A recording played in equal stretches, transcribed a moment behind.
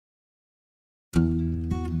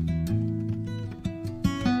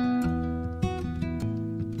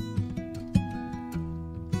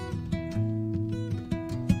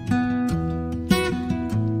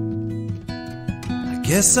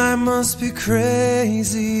Guess I must be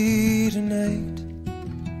crazy tonight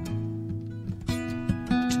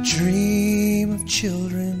to dream of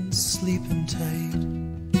children sleeping tight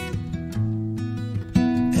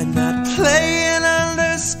and not playing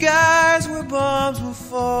under skies where bombs will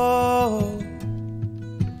fall.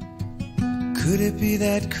 Could it be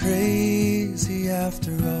that crazy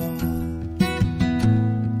after all?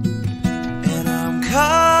 And I'm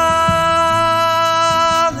calling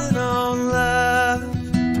on love.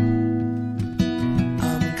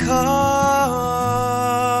 I'm calling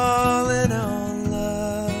on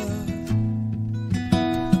love.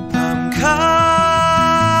 I'm calling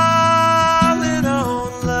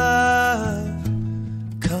on love.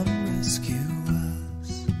 Come rescue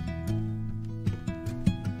us.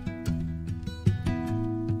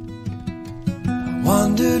 I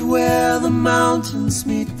wondered where the mountains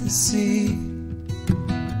meet the sea.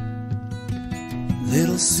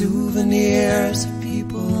 Little souvenirs of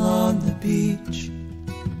people on the beach,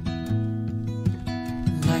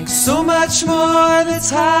 like so much more that's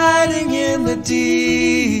hiding in the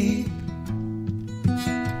deep.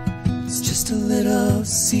 It's just a little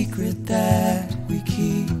secret that we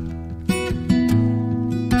keep.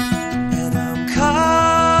 And I'm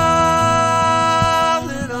calling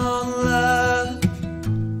on love.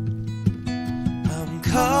 I'm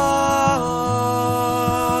calling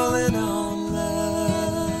on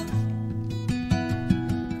love.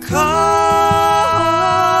 Calling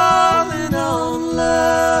on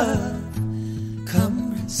love. Come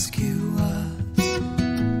rescue us.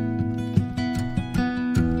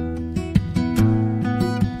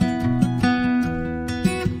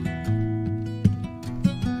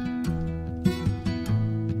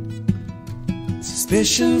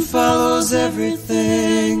 Suspicion follows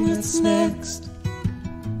everything that's next.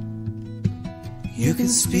 You can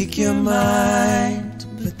speak your mind,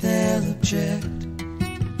 but they'll object.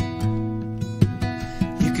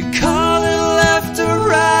 You could call it left or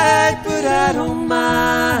right, but I don't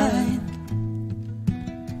mind.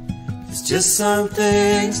 There's just some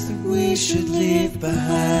things that we should leave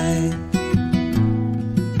behind.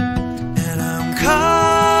 And I'm calling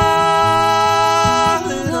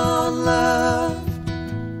on love.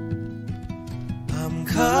 I'm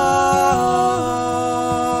calling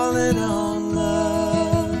on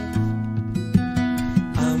love.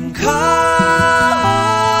 I'm calling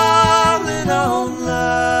on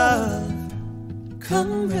love.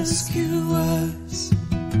 Come rescue us.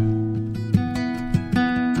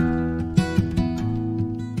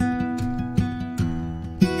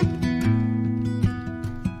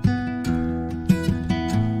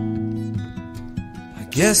 I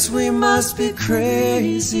guess we must be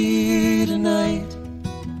crazy tonight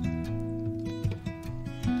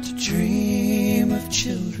to dream of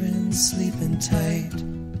children sleeping tight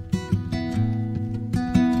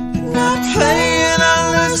and not playing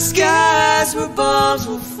under skies where bombs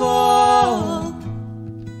will fall.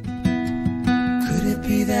 Could it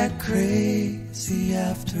be that crazy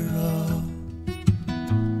after all?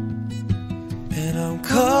 And I'm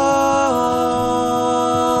caught